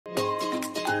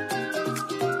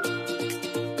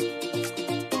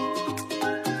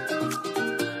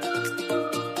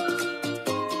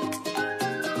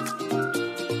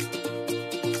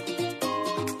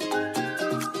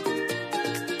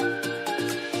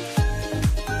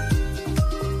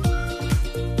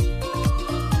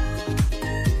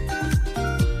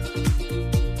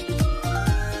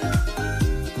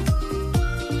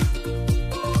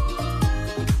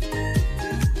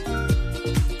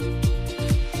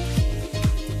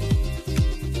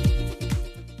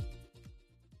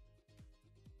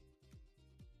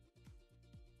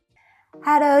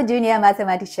Hello, junior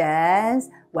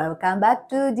mathematicians! Welcome back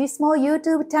to JISMO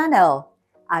YouTube channel.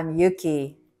 I'm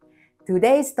Yuki.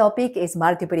 Today's topic is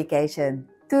multiplication,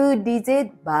 2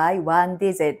 digit by 1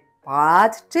 digit,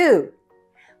 part 2.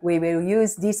 We will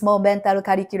use JISMO mental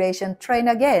calculation train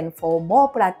again for more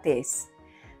practice.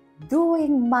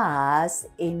 Doing math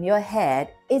in your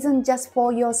head isn't just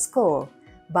for your school,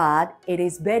 but it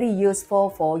is very useful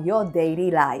for your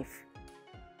daily life.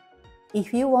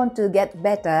 If you want to get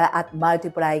better at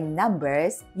multiplying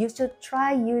numbers, you should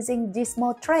try using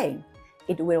JISMO train.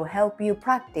 It will help you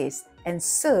practice, and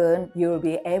soon you'll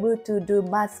be able to do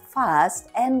math fast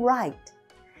and right.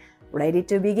 Ready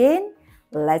to begin?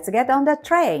 Let's get on the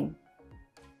train.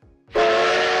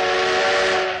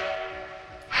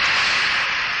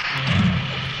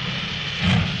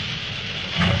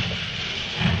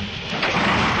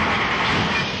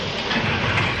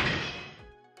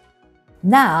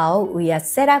 Now we are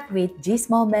set up with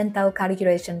JISMO mental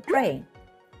calculation train.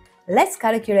 Let's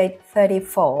calculate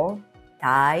 34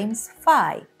 times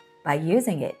 5 by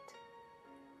using it.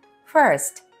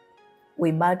 First,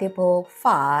 we multiply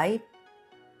 5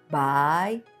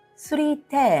 by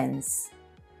 3/10.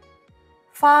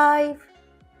 5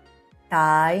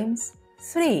 times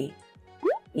 3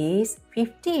 is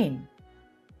 15.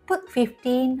 Put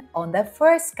 15 on the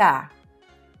first car.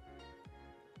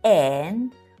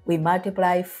 And we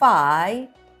multiply 5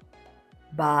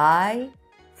 by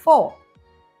 4.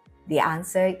 The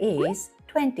answer is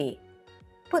 20.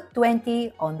 Put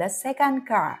 20 on the second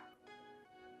car.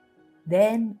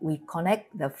 Then we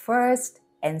connect the first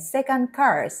and second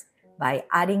cars by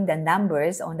adding the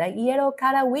numbers on the yellow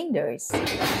color windows.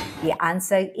 The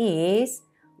answer is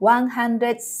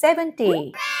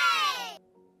 170.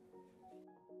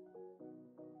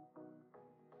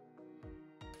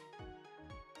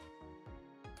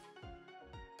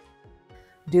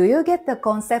 Do you get the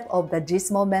concept of the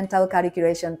JISMO mental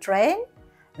calculation train?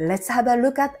 Let's have a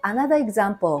look at another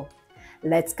example.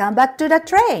 Let's come back to the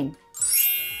train.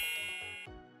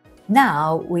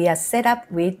 Now we are set up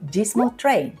with JISMO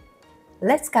train.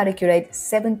 Let's calculate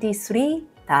 73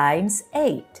 times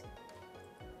 8.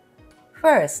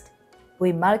 First,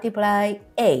 we multiply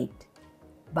 8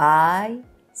 by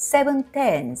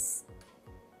 7/10.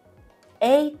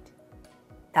 8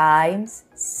 times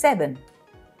 7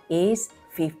 is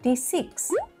 56.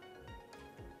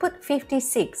 Put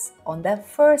 56 on the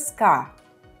first car.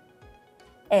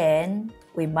 And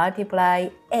we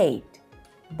multiply 8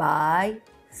 by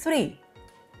 3.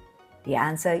 The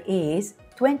answer is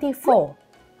 24.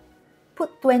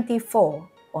 Put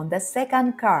 24 on the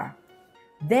second car.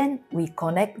 Then we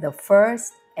connect the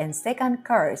first and second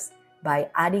cars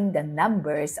by adding the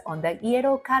numbers on the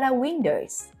yellow color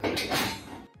windows.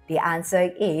 The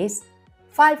answer is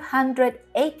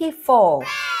 584.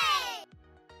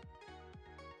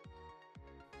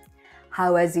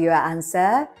 How was your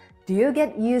answer? Do you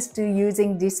get used to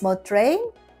using JISMO train?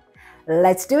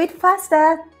 Let's do it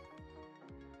faster.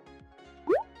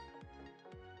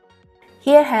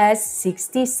 Here has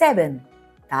 67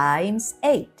 times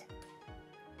 8.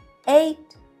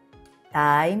 8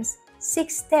 times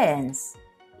 6/10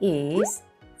 is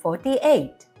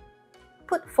 48.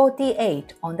 Put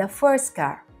 48 on the first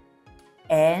car.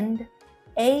 And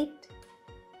 8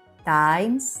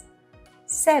 times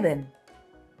 7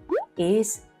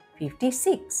 is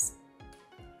 56.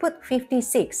 Put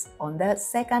 56 on the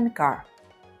second car.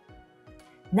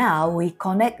 Now we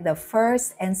connect the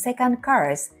first and second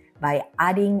cars by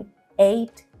adding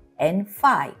 8 and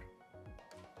 5.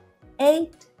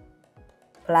 8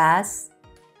 plus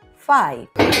 5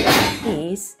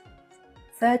 is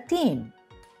 13.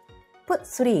 Put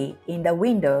 3 in the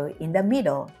window in the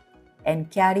middle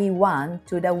and carry 1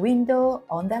 to the window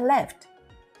on the left.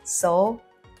 So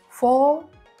 4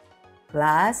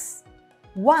 plus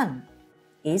 1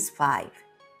 is 5.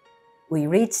 We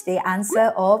reach the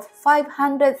answer of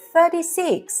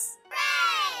 536.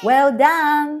 Well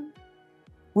done!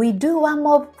 We do one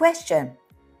more question.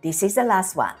 This is the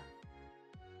last one.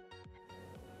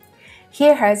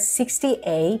 Here has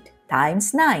 68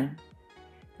 times 9.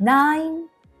 9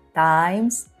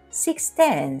 times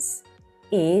 6/10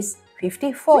 is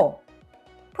 54.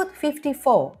 Put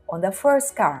 54 on the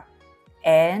first car.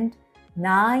 And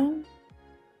 9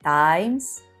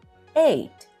 times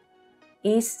 8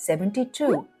 is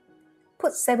 72.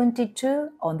 Put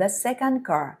 72 on the second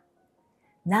car.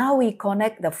 Now we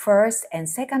connect the first and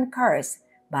second cars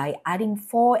by adding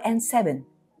 4 and 7.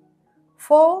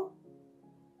 4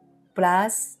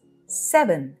 plus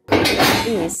 7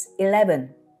 is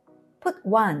 11. Put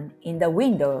 1 in the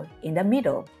window in the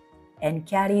middle and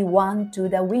carry 1 to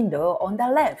the window on the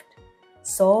left.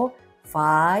 So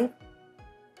 5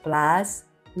 plus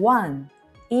 1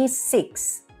 is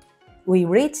 6. We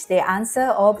reached the answer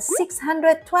of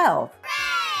 612.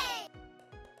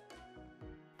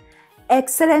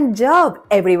 Excellent job,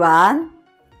 everyone!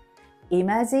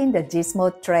 Imagine the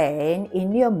JISMO train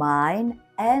in your mind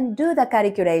and do the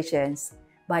calculations.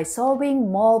 By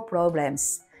solving more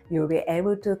problems, you'll be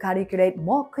able to calculate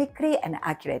more quickly and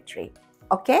accurately.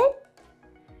 Okay?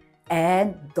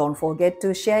 And don't forget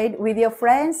to share it with your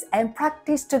friends and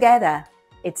practice together.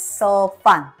 It's so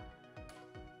fun!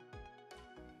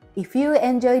 If you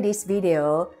enjoyed this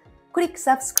video, click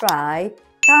subscribe,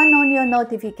 turn on your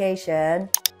notification,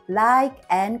 like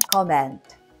and comment.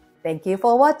 Thank you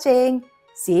for watching.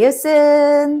 See you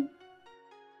soon!